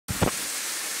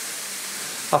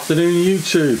Afternoon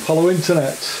YouTube, hello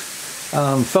internet,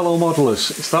 fellow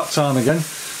modelers. It's that time again.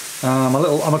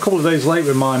 I'm a couple of days late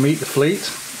with my Meet the Fleet.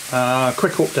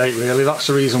 Quick update really, that's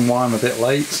the reason why I'm a bit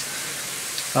late.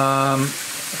 A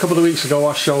couple of weeks ago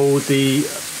I showed the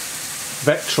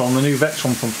Vectron, the new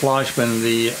Vectron from Fleischmann,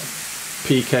 the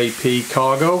PKP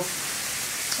Cargo,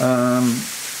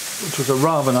 which was a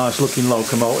rather nice looking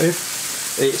locomotive.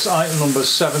 It's item number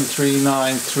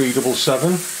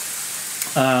 739377.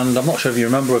 And I'm not sure if you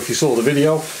remember, if you saw the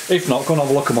video. If not, go and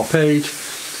have a look at my page.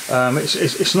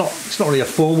 It's not really a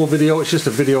formal video, it's just a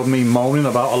video of me moaning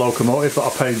about a locomotive that I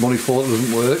paid money for that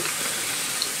doesn't work.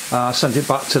 I sent it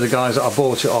back to the guys that I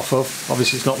bought it off of.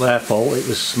 Obviously it's not their fault, it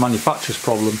was manufacturer's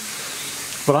problem.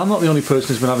 But I'm not the only person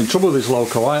who's been having trouble with this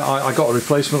loco. I got a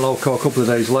replacement loco a couple of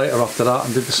days later after that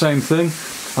and did the same thing.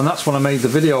 And that's when I made the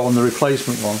video on the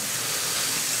replacement one.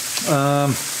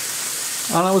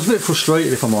 And I was a bit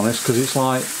frustrated, if I'm honest, because it's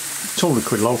like 200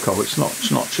 quid loco, it's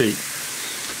not cheap.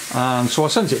 And so I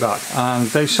sent it back, and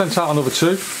they sent out another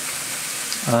two,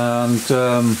 and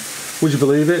would you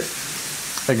believe it,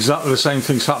 exactly the same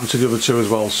things happened to the other two as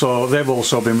well, so they've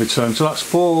also been returned. So that's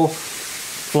 4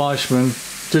 Fleischmann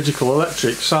digital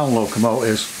electric sound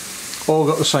locomotives, all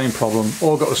got the same problem,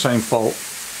 all got the same fault.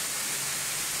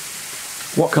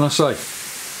 What can I say?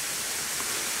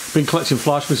 Been collecting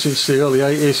Fleischmann since the early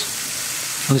 80s.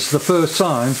 And this is the first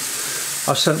time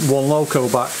I've sent one loco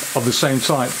back of the same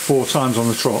type 4 times on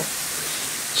the trot.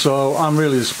 So I'm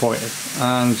really disappointed.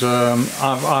 And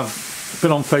I've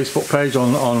been on Facebook page,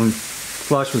 on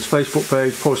Fleischmann's Facebook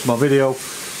page, posted my video,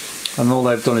 and all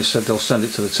they've done is said they'll send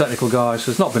it to the technical guys.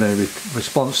 There's not been any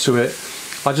response to it.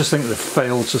 I just think they've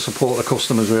failed to support the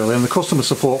customers really, and the customer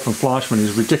support from Fleischmann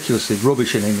is ridiculously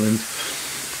rubbish in England.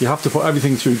 You have to put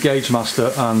everything through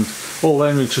Gagemaster, and all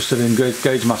they're interested in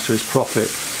Gagemaster is profit.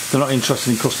 They're not interested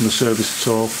in customer service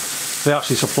at all. They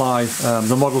actually supply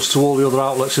the models to all the other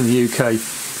outlets in the UK,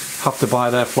 have to buy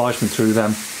their Fleischmann through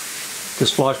them, because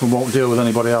Fleischmann won't deal with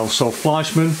anybody else. So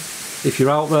Fleischmann, if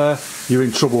you're out there, you're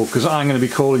in trouble, because I'm going to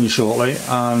be calling you shortly,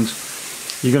 and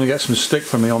you're going to get some stick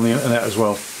from me on the internet as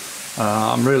well.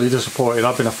 I'm really disappointed.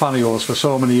 I've been a fan of yours for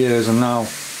so many years, and now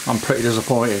I'm pretty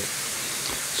disappointed.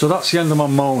 So that's the end of my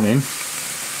moaning.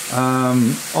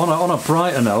 On a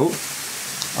brighter note,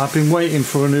 I've been waiting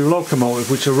for a new locomotive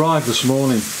which arrived this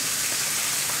morning,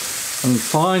 and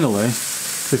finally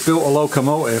they built a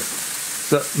locomotive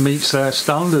that meets their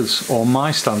standards, or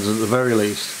my standards at the very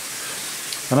least.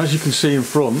 And as you can see in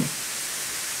front,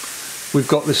 we've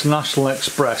got this National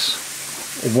Express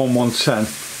BR110,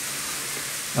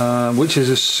 which is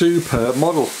a superb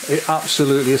model. It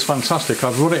absolutely is fantastic.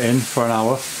 I've run it in for an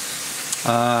hour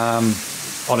on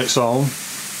its own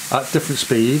at different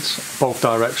speeds, both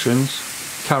directions,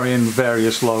 carrying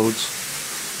various loads.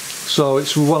 So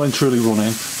it's well and truly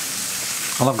running,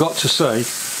 and I've got to say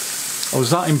I was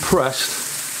that impressed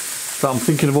that I'm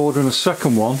thinking of ordering a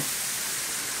second one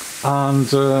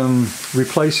and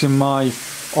replacing my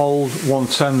old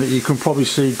 110 that you can probably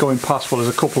see going past. Well, there's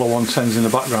a couple of 110s in the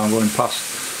background going past.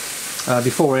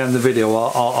 Before I end the video,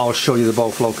 I'll show you the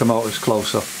both locomotives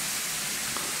closer,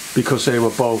 because they were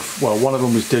both, well, one of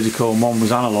them was digital and one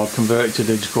was analog converted to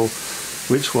digital,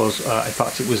 which was in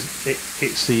fact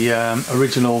it's the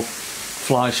original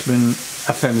Fleischmann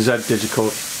FMZ digital,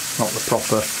 not the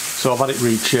proper. So I've had it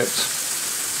rechipped,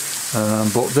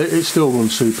 but it still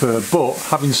runs superb. But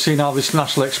having seen how this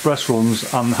National Express runs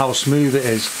and how smooth it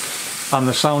is, and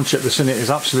the sound chip that's in it is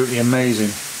absolutely amazing,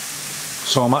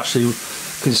 so I'm actually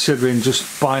considering just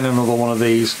buying another one of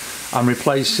these and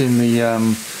replacing the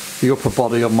upper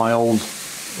body of my old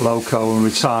loco and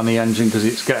retiring the engine, because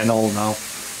it's getting old now.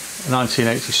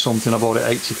 1980 something, I bought it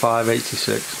 85,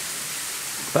 86.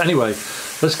 But anyway,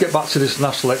 let's get back to this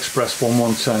National Express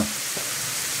BR110.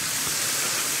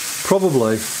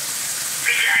 Probably,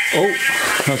 oh,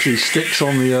 actually sticks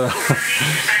on the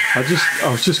I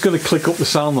was just going to click up the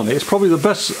sound on it. It's probably the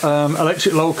best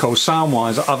electric loco sound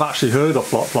wise that I've actually heard of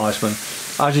Fleischmann.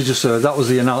 As you just heard, that was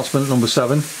the announcement, number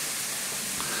 7.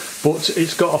 But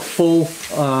it's got a full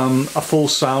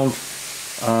sound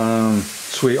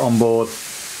suite on board,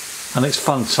 and it's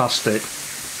fantastic.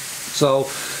 So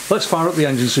let's fire up the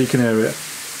engine so you can hear it.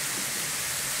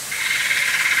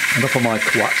 Enough of my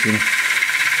quaxing.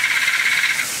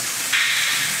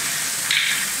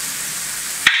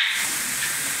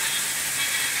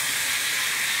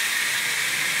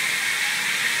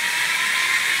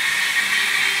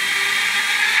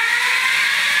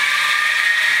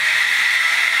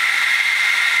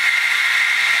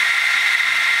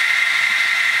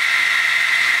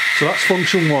 So that's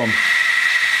function 1.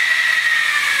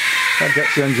 That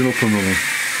gets the engine up and running.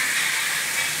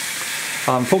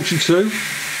 Function 2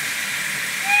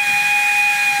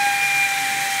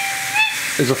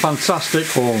 is a fantastic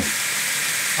horn,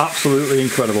 absolutely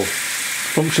incredible.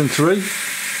 Function 3,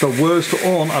 the worst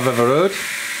horn I've ever heard.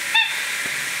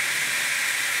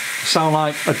 Sound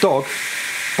like a dog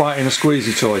biting a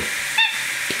squeezy toy.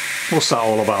 What's that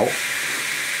all about?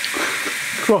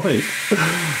 Chronic.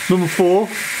 Number 4,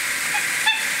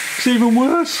 it's even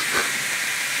worse.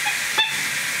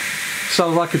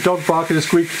 Sounds like a dog barking a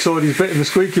squeaky toy and he's bitten the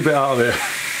squeaky bit out of it.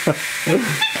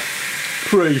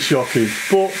 Pretty shocking.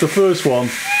 But the first one,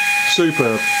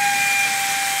 superb.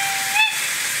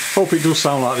 Hope it does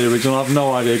sound like the original. I've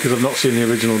no idea because I've not seen the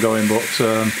original going, but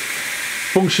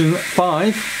function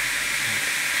 5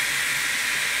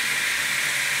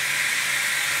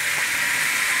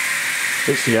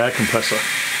 it's the air compressor.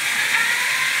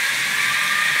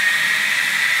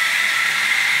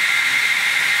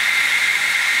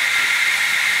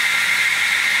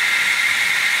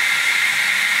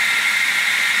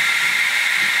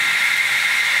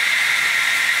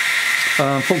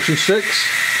 Function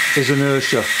 6 is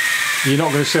inertia. You're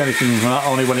not going to see anything from that,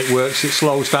 only when it works. It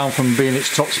slows down from being its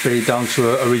top speed down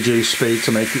to a reduced speed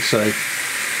to make it safe.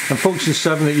 And function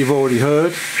 7 that you've already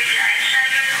heard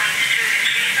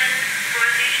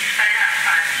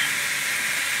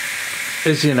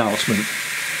is the announcement.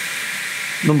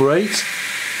 Number 8,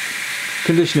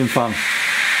 conditioning fan.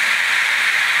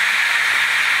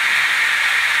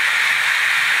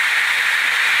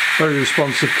 Very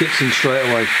responsive, kicks in straight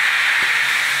away.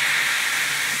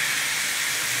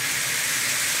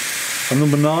 And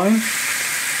number 9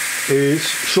 is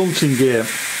shunting gear.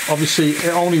 Obviously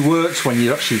it only works when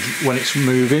it's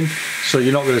moving, so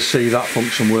you're not going to see that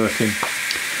function working.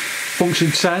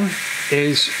 Function 10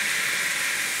 is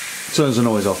turns the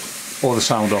noise off, or the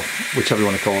sound off, whichever you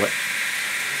want to call it.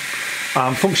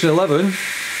 Function 11,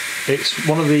 it's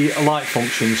one of the light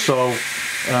functions, so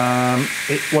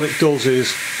what it does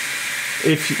is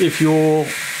if you're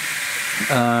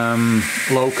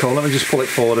loco, let me just pull it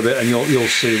forward a bit and you'll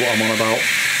see what I'm on about.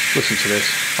 Listen to this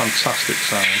fantastic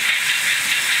sound.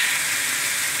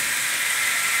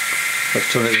 Let's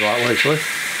turn it the right way, shall we?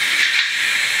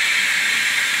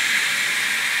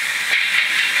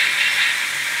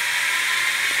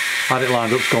 I had it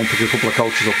lined up to go and pick a couple of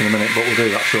coaches up in a minute, but we'll do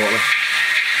that shortly.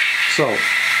 So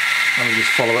let me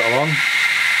just follow it along.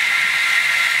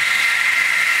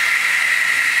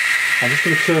 I'm just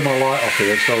going to turn my light off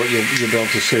here so that you'll be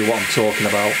able to see what I'm talking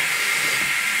about.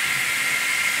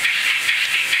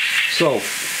 So,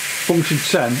 function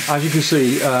 10, as you can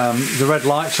see, the red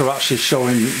lights are actually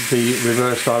showing the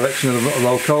reverse direction of the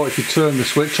loco. If you turn the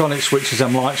switch on, it switches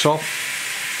them lights off,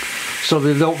 so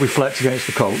they don't reflect against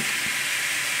the coat,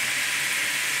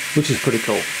 which is pretty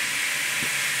cool.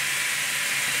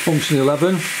 Function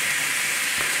 11,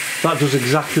 that does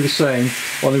exactly the same,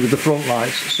 only with the front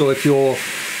lights. So if you're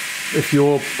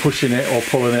pushing it or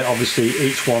pulling it, obviously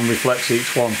each one reflects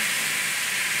each one.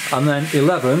 And then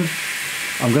 11,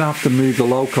 I'm going to have to move the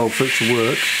loco for it to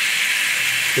work.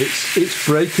 It's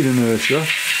braking inertia.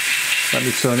 Let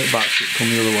me turn it back so it comes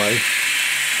the other way.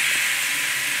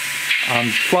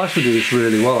 And Fleischmann do this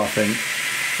really well, I think.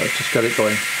 Let's just get it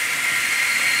going.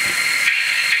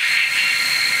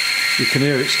 You can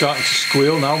hear it starting to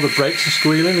squeal now. The brakes are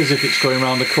squealing as if it's going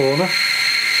around the corner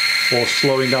or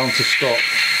slowing down to stop.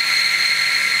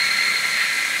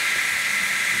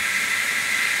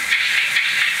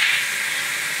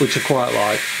 Which I quite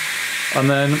like. And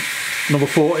then number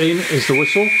 14 is the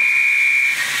whistle,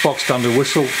 box standard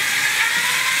whistle.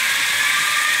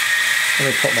 Let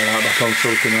me put my light back on so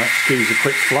we can give you a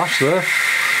quick flash there.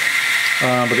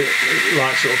 But it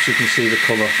lights it up so you can see the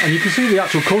colour, and you can see the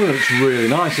actual colour. It's really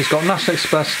nice. It's got National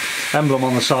Express emblem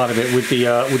on the side of it with the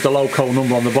loco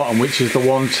number on the bottom, which is the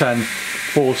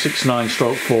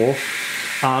 110-469/4,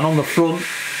 and on the front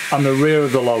and the rear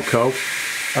of the loco,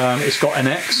 it's got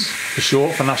NX for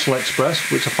short, for National Express,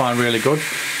 which I find really good.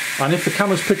 And if the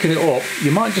camera's picking it up,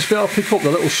 you might just be able to pick up the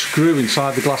little screw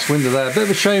inside the glass window there. A bit of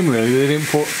a shame really, they didn't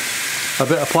put a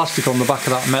bit of plastic on the back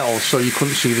of that metal so you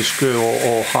couldn't see the screw,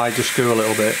 or hide the screw a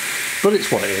little bit, but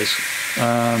it's what it is.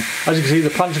 As you can see, the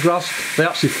pantographs, they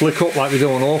actually flick up like they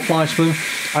do on all Fleischmann,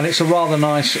 and it's a rather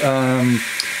nice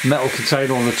metal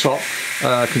container on the top,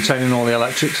 containing all the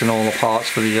electrics and all the parts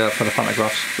for the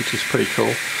pantographs, which is pretty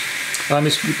cool.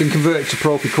 It's been converted to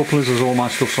Profi couplers, as all my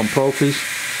stuff's on Profis.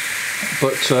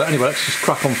 But anyway, let's just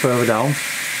crack on further down.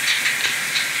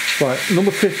 Right,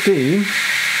 number 15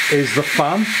 is the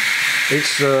fan.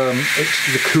 It's the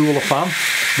cooler fan.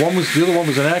 The other one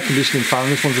was an air conditioning fan.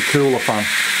 This one's a cooler fan.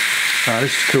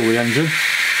 This is to cool the engine.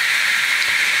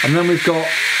 And then we've got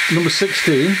number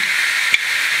 16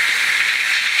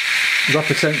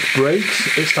 represents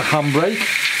brakes. It's the handbrake.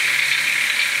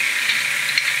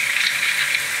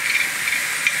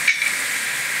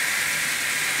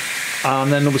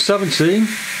 And then number 17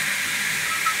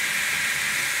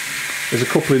 is a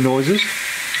coupling noises.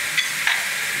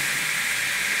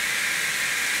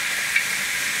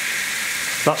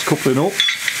 That's coupling up.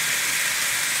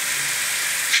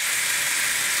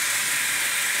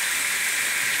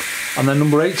 And then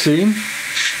number 18,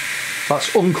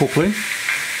 that's uncoupling.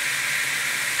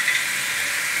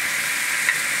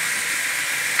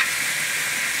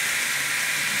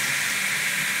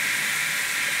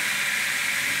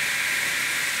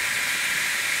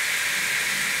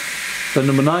 Then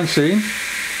number 19,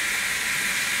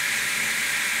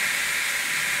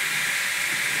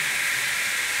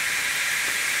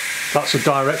 that's a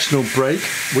directional brake,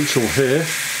 which you'll hear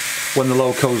when the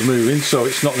loco's moving, so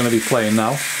it's not going to be playing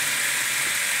now.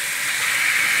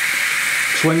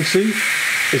 20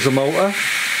 is the motor.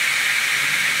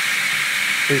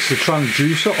 It's the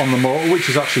transducer on the motor, which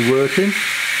is actually working,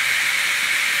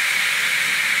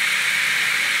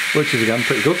 which is again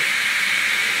pretty good.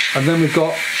 And then we've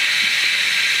got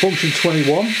function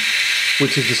 21,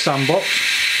 which is the sandbox.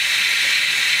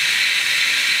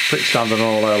 Pretty standard on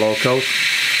all our locos.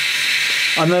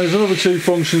 And then there's another two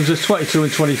functions, there's 22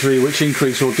 and 23, which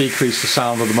increase or decrease the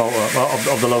sound of the motor,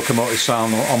 of the locomotive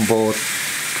sound on board.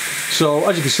 So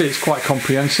as you can see, it's quite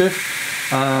comprehensive,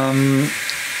 and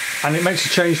it makes a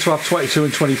change to have 22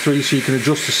 and 23, so you can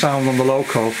adjust the sound on the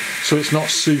loco, so it's not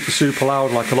super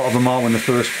loud like a lot of them are when they're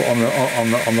first put on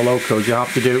the locos. You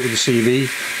have to do it with the CV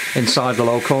inside the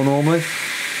loco normally.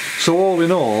 So all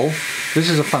in all, this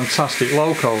is a fantastic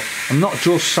loco, and not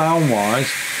just sound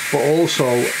wise, but also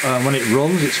when it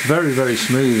runs, it's very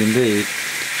smooth indeed.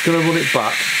 I'm going to run it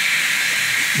back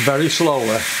very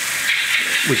slowly,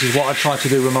 which is what I tried to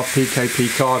do with my PKP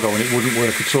cargo, and it wouldn't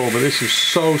work at all. But this is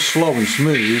so slow and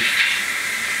smooth,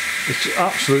 it's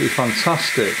absolutely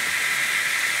fantastic.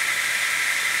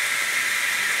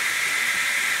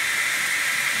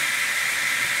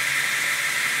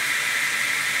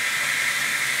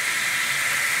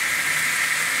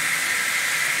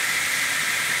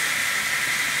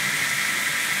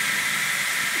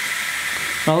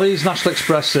 Now these National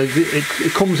Express,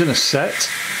 it comes in a set,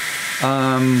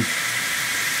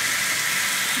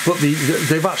 but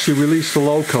they've actually released the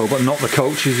loco but not the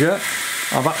coaches yet.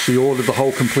 I've actually ordered the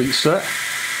whole complete set,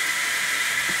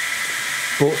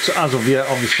 but as of yet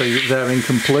obviously they're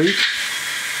incomplete,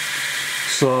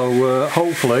 so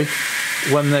hopefully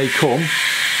when they come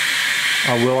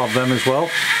I will have them as well.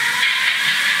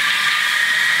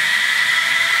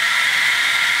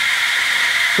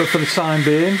 But for the time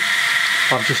being,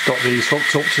 I've just got these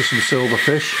hooked up to some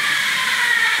silverfish,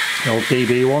 the old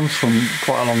DB ones from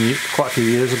quite a few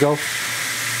years ago.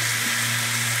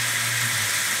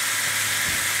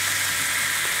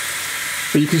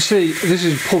 But you can see this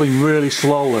is pulling really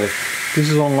slowly. This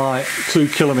is on like 2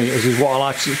 kilometres is what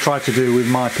I tried to do with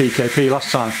my PKP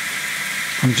last time,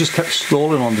 and just kept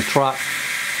stalling on the track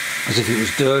as if it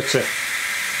was dirty.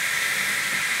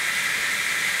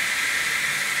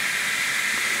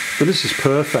 But this is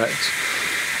perfect.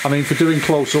 I mean, for doing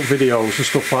close-up videos and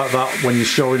stuff like that, when you're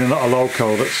showing a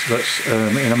loco that's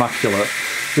immaculate,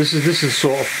 this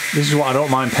is what I don't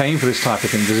mind paying for this type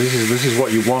of thing, because this is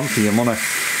what you want for your money.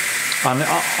 And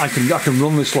I can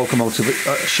run this locomotive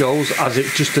at shows, as it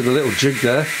just did a little jig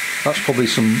there. That's probably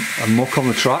a muck on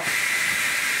the track,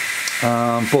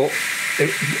 but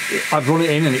I've run it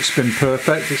in and it's been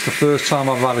perfect. It's the first time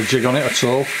I've had a jig on it at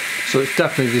all, so it's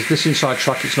definitely this inside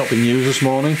track. It's not been used this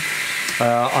morning.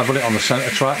 I've run it on the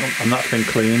centre track and that's been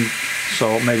cleaned,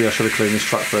 so maybe I should have cleaned this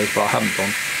track first, but I haven't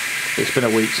done. It's been a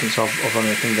week since I've run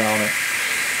anything down it.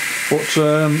 But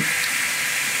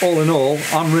all in all,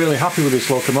 I'm really happy with this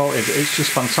locomotive. It's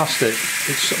just fantastic.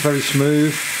 It's very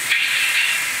smooth.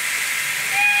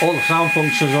 All the sound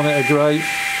functions on it are great.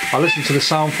 I listened to the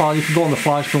sound file. You can go on the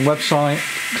Fleischmann website,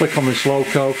 click on this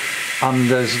loco, and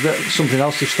there's something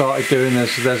else they've started doing.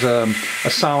 There's a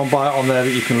sound bite on there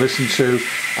that you can listen to,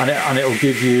 and it'll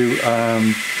give you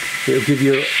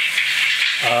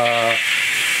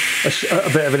a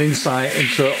bit of an insight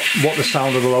into what the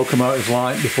sound of the locomotive's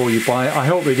like before you buy it. I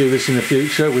hope they do this in the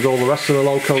future with all the rest of the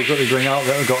locos that they bring out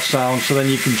that have got sound, so then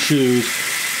you can choose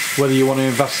whether you want to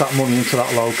invest that money into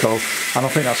that loco, and I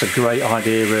think that's a great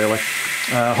idea really.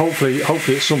 Hopefully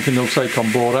it's something they'll take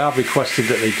on board. I have requested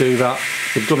that they do that.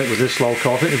 They've done it with this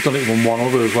loco. I think they've done it with one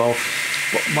other as well,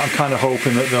 but I'm kind of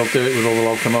hoping that they'll do it with all the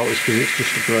locomotives, because it's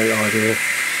just a great idea.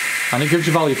 And it gives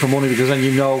you value for money, because then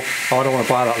you know, oh, I don't want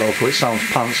to buy that loco, it sounds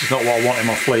pants, it's not what I want in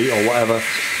my fleet or whatever.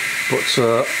 But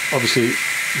obviously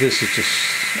this is just,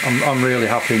 I'm really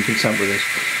happy and content with this.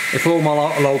 If all my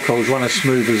locos ran as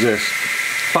smooth as this.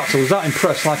 In fact, I was that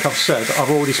impressed, like I've said, I've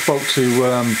already spoke to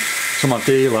my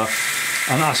dealer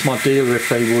and asked my dealer if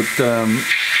they would,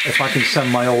 if I can send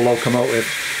my old locomotive.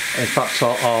 In fact,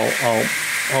 I'll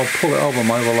pull it over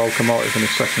my other locomotive in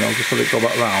a second. I'll just let it go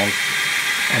back round,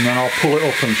 and then I'll pull it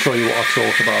up and show you what I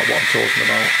talk about, what I'm talking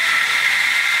about.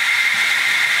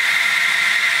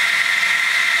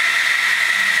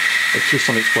 It's just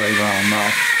on its way round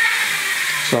now.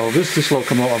 So this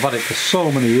locomotive, I've had it for so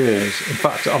many years. In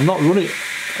fact, I've not run it.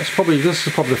 This is probably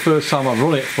the first time I've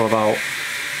run it for about,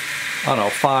 I don't know,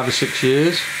 5 or 6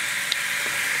 years.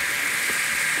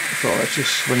 So let's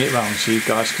just swing it round so you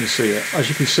guys can see it. As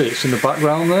you can see, it's in the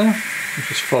background there. I'll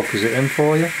just focus it in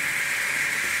for you.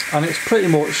 And it's pretty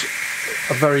much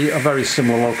a very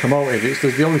similar locomotive.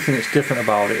 The only thing that's different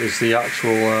about it is the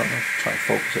actual. I'll try and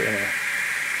focus it here.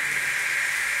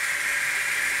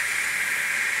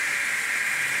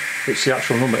 It's the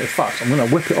actual number. In fact, I'm going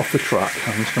to whip it off the track.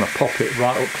 I'm just going to pop it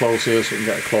right up close here so we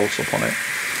can get a close up on it.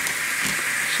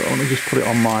 So let me just put it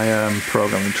on my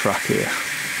programming track here,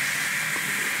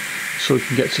 so we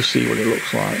can get to see what it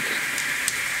looks like.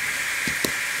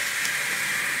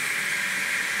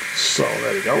 So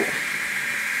there we go.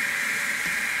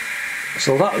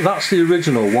 So that's the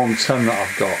original 110 that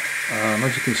I've got.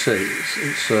 As you can see,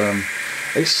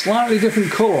 it's slightly different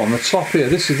colour on the top here.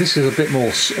 This is a bit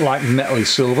more like metally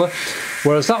silver,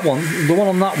 whereas that one, the one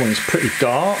on that one, is pretty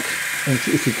dark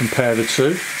if you compare the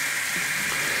two.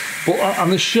 But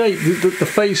and the shape, the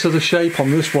face of the shape on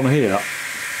this one here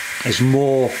is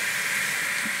more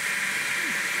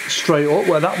straight up,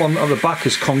 where that one at the back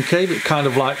is concave. It kind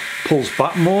of like pulls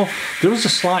back more. There is a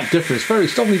slight difference.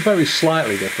 It's only very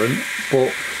slightly different,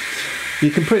 but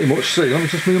you can pretty much see. Let me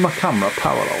just move my camera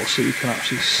parallel so you can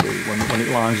actually see when it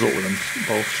lines up with them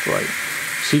both straight.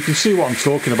 So you can see what I'm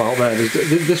talking about there.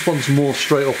 This one's more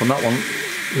straight up and that one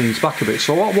leans back a bit.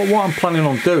 So what I'm planning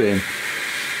on doing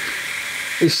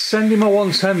is sending my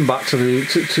 110 back to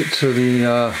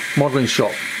the modelling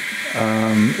shop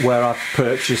where I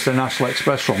purchased the National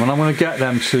Express from, and I'm going to get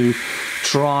them to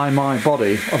try my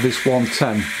body of this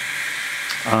 110,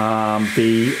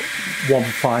 the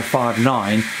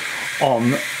 1559,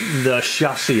 on the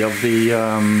chassis of the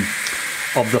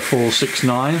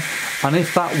 469, and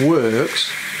if that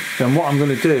works, then what I'm going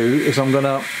to do is I'm going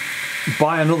to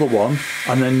buy another one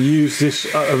and then use this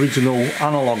original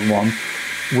analog one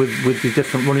with the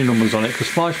different running numbers on it, because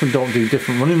Fleischmann don't do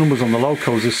different running numbers on the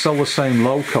locos. They sell the same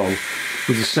loco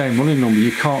with the same running number.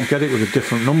 You can't get it with a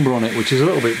different number on it, which is a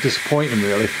little bit disappointing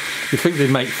really. You think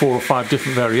they'd make 4 or 5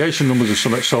 different variation numbers or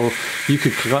something, so you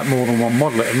could collect more than one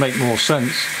model, it'd make more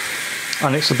sense.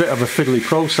 And it's a bit of a fiddly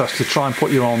process to try and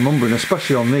put your own number in,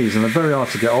 especially on these, and they're very hard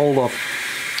to get hold of.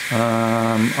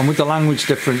 And with the language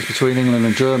difference between England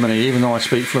and Germany, even though I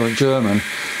speak fluent German,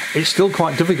 it's still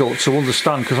quite difficult to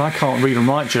understand, because I can't read and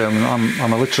write German.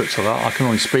 I'm illiterate to that. I can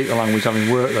only speak the language having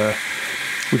worked there,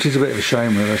 which is a bit of a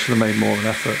shame really. I should have made more of an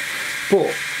effort.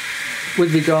 But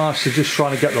with regards to just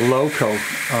trying to get the loco,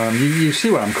 you see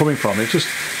where I'm coming from. It's just,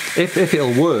 if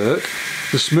it'll work,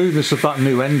 the smoothness of that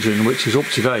new engine, which is up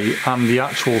to date, and the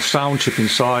actual sound chip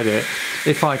inside it,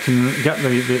 if I can get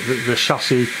the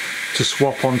chassis to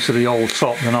swap onto the old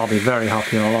top, then I'll be very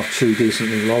happy and I'll have 2 decent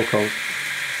new locos.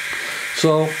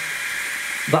 So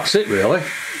that's it really.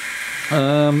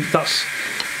 That's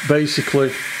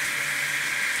basically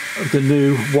the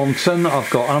new 110 that I've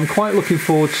got, and I'm quite looking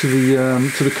forward to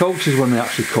the coaches when they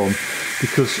actually come,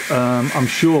 because I'm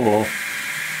sure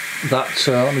that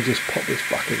let me just pop this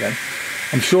back again.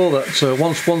 I'm sure that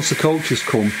once the coaches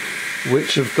come,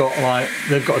 which have got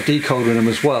they've got a decoder in them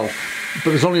as well, but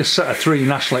there's only a set of 3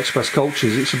 National Express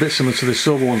coaches. It's a bit similar to the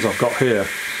silver ones I've got here.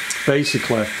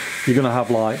 Basically, you're going to have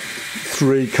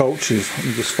 3 coaches. Let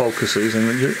me just focus these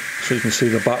in so you can see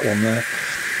the back one there.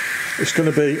 It's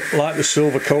going to be like the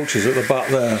silver coaches at the back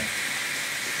there.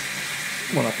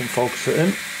 When I can focus it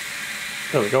in.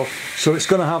 There we go. So it's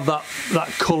going to have that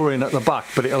colouring at the back,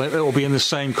 but it'll be in the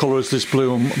same colour as this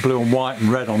blue and white and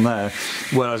red on there,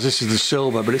 whereas this is the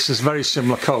silver, but it's this very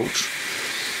similar coach,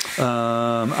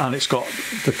 and it's got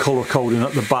the colour coding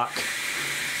at the back.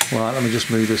 Right, let me just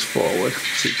move this forward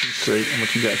so you can see, and we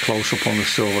can get a close up on the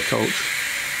silver coach.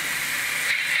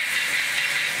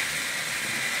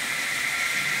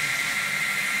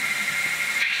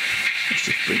 Let's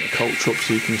just bring the coach up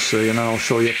so you can see, and I'll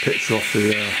show you a picture off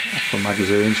the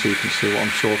magazine so you can see what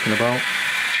I'm talking about.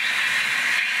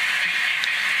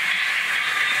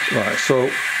 Right, so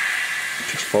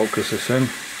just focus this in.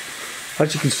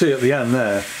 As you can see at the end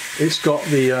there, it's got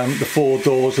the 4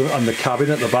 doors and the cabin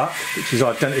at the back, which is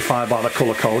identified by the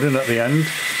colour coding at the end.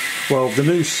 Well, the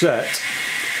new set,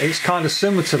 it's kind of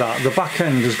similar to that. The back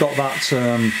end has got that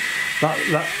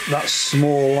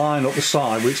small line up the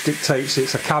side, which dictates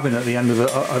it's a cabin at the end of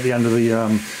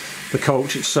the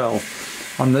coach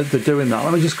itself, and they're doing that.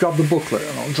 Let me just grab the booklet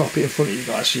and I'll drop it in front of you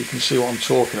guys so you can see what I'm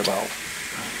talking about.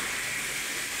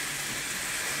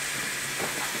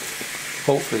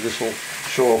 Hopefully this will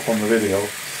show up on the video.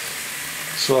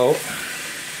 So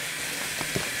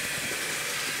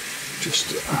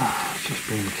just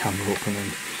bring the camera up and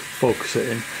then focus it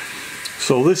in.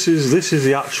 So this is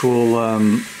the actual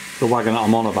the wagon that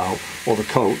I'm on about, or the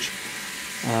coach,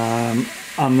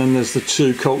 and then there's the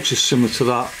 2 coaches similar to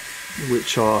that,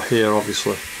 which are here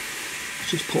obviously. Let's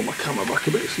just pull my camera back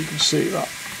a bit so you can see that.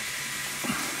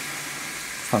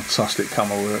 Fantastic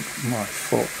camera work, my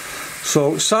foot.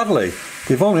 So sadly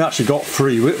they've only actually got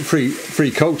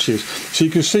three coaches, so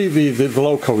you can see the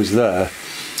loco is there,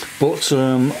 but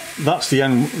that's the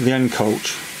end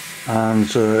coach, and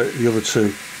the other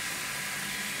 2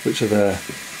 which are there.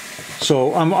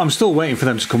 So I'm still waiting for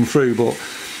them to come through, but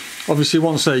obviously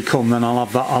once they come, then I'll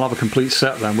have a complete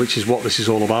set then, which is what this is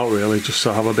all about really, just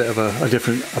to have a bit of a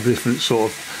different sort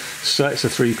of set. It's a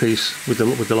 3-piece with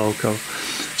the loco.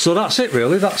 So that's it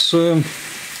really. That's the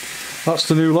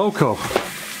new loco.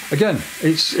 Again,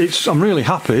 I'm really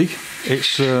happy.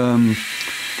 It's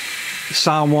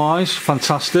sound wise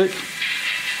fantastic.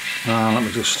 Let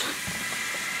me just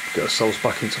get ourselves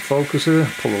back into focus here,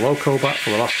 pull the loco back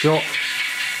for the last shot.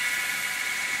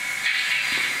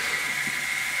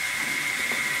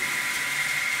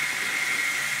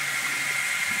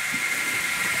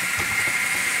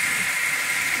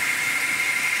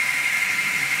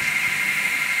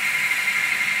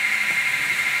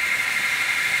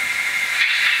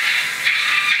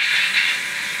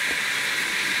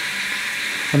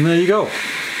 And there you go,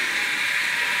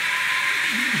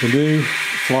 the new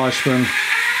Fleischmann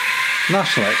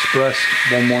National Express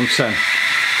 1110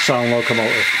 sound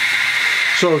locomotive.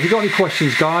 So if you've got any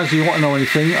questions guys, or you want to know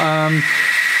anything,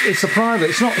 it's a private,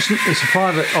 it's a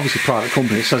private, obviously private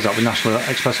company. It says that with National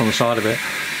Express on the side of it.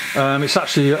 It's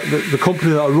actually the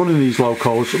company that are running these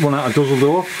locos run out of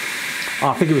Dusseldorf.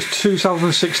 I think it was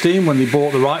 2016 when they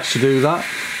bought the rights to do that.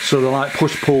 So they're like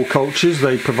push-pull coaches.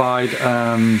 They provide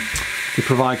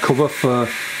cover for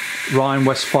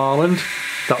Rhine-Westphalia.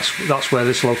 That's where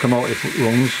this locomotive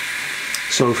runs.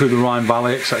 So through the Rhine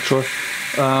Valley, etc.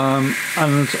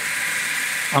 And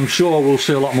I'm sure we'll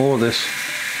see a lot more of this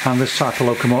and this type of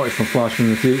locomotive from Fleischmann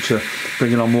in the future,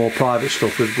 bringing on more private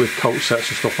stuff with coach sets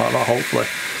and stuff like that, hopefully.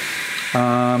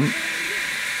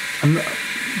 And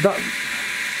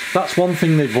that's one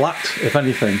thing they've lacked, if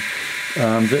anything.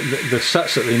 The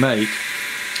sets that they make,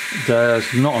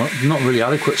 there's not really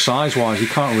adequate size wise. You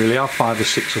can't really have 5 or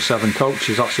 6 or 7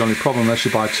 coaches. That's the only problem, unless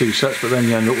you buy 2 sets, but then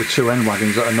you end up with 2 end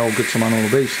wagons that are no good to man or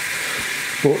the beast.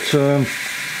 But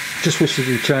just wish they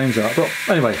could change that. But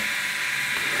anyway,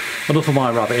 enough of my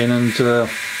rabbiting, and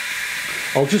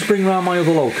I'll just bring around my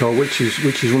other loco, which is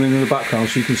running in the background,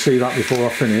 so you can see that before I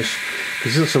finish,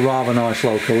 because it's a rather nice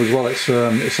loco as well. It's a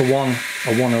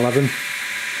 111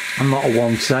 and not a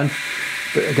 110,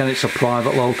 but again it's a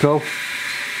private loco.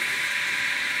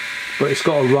 But it's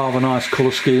got a rather nice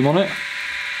colour scheme on it,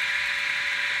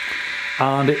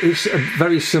 and it's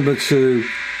very similar to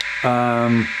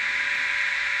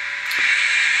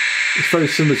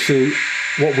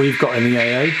what we've got in the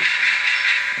AA.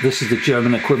 This is the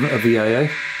German equivalent of the AA.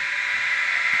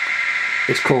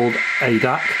 It's called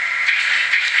ADAC.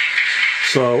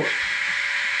 So let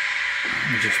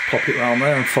me just pop it around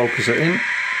there and focus it in.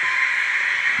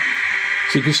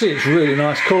 So you can see it's really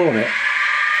nice colour on it.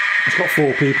 It's got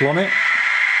 4 people on it,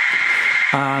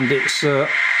 and it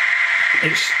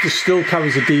still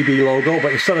carries a DB logo,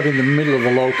 but instead of in the middle of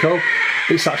the loco,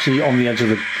 it's actually on the edge of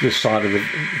the side of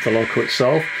the loco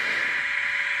itself.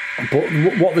 But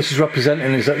what this is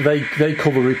representing is that they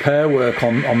cover repair work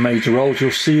on major roads.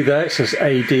 You'll see there it says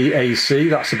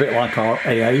ADAC. That's a bit like our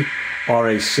AA,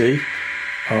 RAC,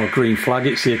 or green flag.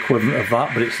 It's the equivalent of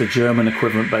that, but it's the German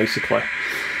equivalent basically.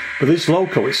 But this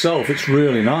loco itself, it's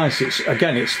really nice. This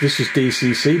is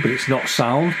DCC, but it's not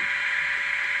sound.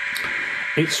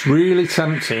 It's really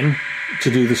tempting to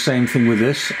do the same thing with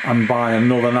this and buy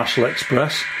another National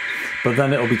Express, but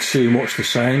then it'll be too much the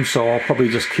same, so I'll probably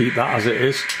just keep that as it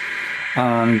is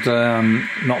and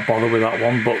not bother with that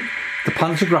one. But the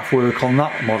pantograph work on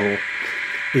that model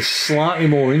is slightly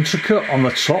more intricate on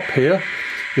the top here.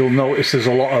 You'll notice there's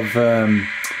a lot of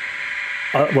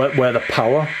where the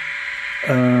power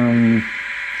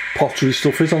pottery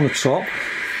stuff is on the top.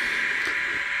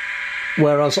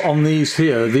 Whereas on these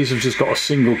here, these have just got a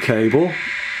single cable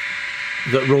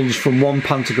that runs from one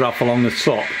pantograph along the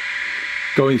top,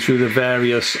 going through the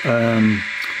various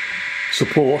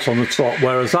supports on the top,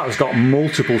 whereas that has got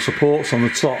multiple supports on the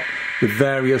top with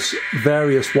various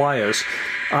wires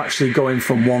actually going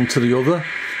from one to the other.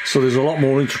 So there's a lot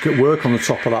more intricate work on the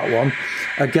top of that one.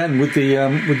 Again, with the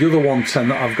other 110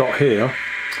 that I've got here,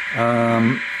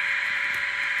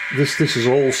 this has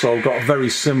also got very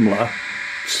similar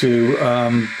to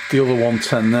the other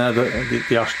 110 there, the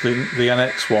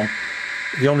NX one.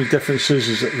 The only difference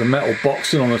is that the metal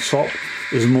boxing on the top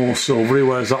is more silvery,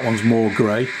 whereas that one's more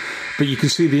grey. But you can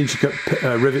see the intricate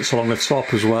rivets along the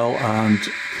top as well, and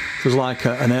there's like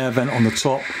an air vent on the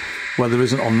top where there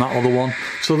isn't on that other one.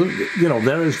 So you know,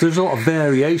 there's a lot of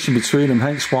variation between them,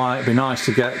 hence why it'd be nice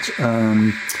to get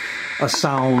a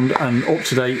sound and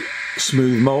up-to-date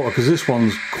smooth motor, because this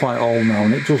one's quite old now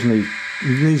and it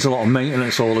needs a lot of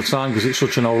maintenance all the time because it's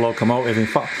such an old locomotive. In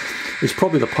fact, it's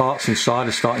probably the parts inside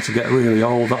are starting to get really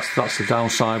old. That's the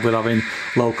downside with having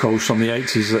locos from the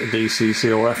 80s at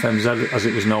DCC or FMZ as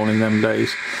it was known in them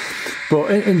days.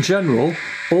 But in general,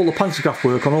 all the pantograph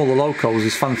work on all the locos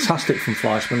is fantastic from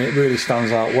Fleischmann. It really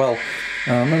stands out well.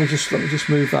 Let me just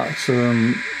move that so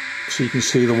you can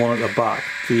see the one at the back,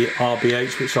 the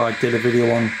RBH, which I did a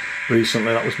video on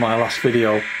recently. That was my last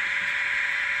video.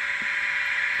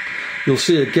 You'll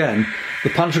see again the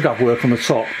pantograph work on the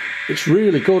top. It's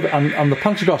really good, and the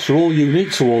pantographs are all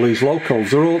unique to all these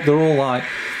locos. They're all like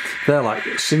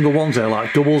single ones. They're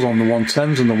like doubles on the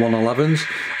 110s and the 111s,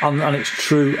 and it's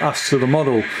true as to the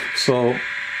model. So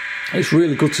it's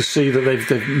really good to see that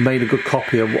they've made a good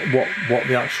copy of what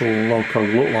the actual loco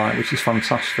look like, which is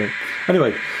fantastic.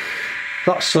 Anyway,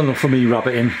 that's enough for me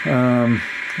rabbiting.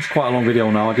 It's quite a long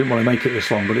video now. I didn't want to make it this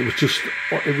long, but it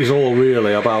was all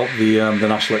really about the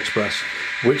National Express,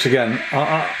 which again,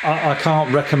 I can't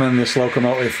recommend this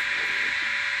locomotive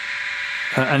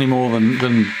any more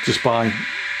than just by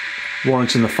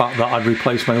warranting the fact that I'd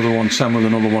replace my other 110 with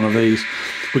another one of these,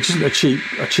 which isn't a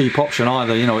cheap option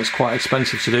either. You know, it's quite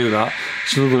expensive to do that.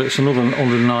 It's another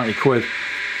 190 quid,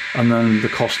 and then the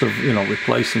cost of, you know,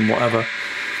 replacing whatever,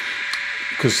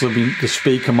 because the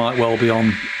speaker might well be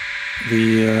on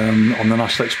the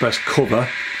National Express cover,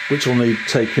 which will need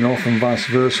taking off, and vice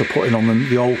versa, putting on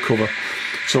the old cover.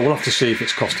 So we'll have to see if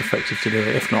it's cost effective to do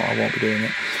it. If not, I won't be doing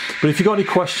it. But if you've got any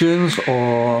questions,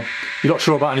 or you're not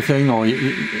sure about anything, or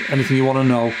anything you want to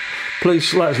know,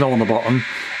 please let us know on the bottom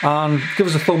and give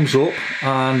us a thumbs up,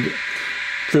 and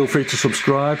feel free to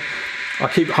subscribe. I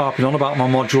keep harping on about my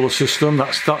modular system.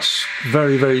 That's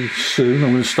very, very soon. I'm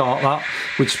going to start that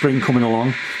with spring coming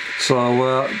along.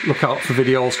 So look out for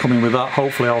videos coming with that.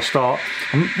 Hopefully I'll start.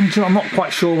 I'm not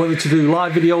quite sure whether to do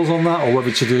live videos on that, or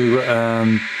whether to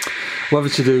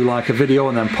do like a video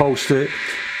and then post it.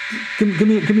 Give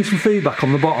me some feedback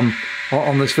on the bottom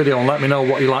on this video, and let me know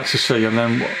what you'd like to see, and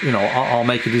then, you know, I'll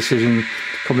make a decision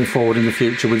coming forward in the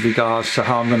future with regards to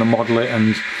how I'm going to model it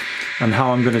and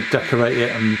how I'm going to decorate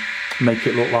it and make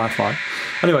it look lifelike.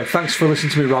 Anyway, thanks for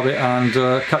listening to me rabbit, and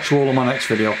catch you all on my next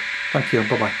video. Thank you.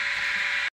 Bye bye.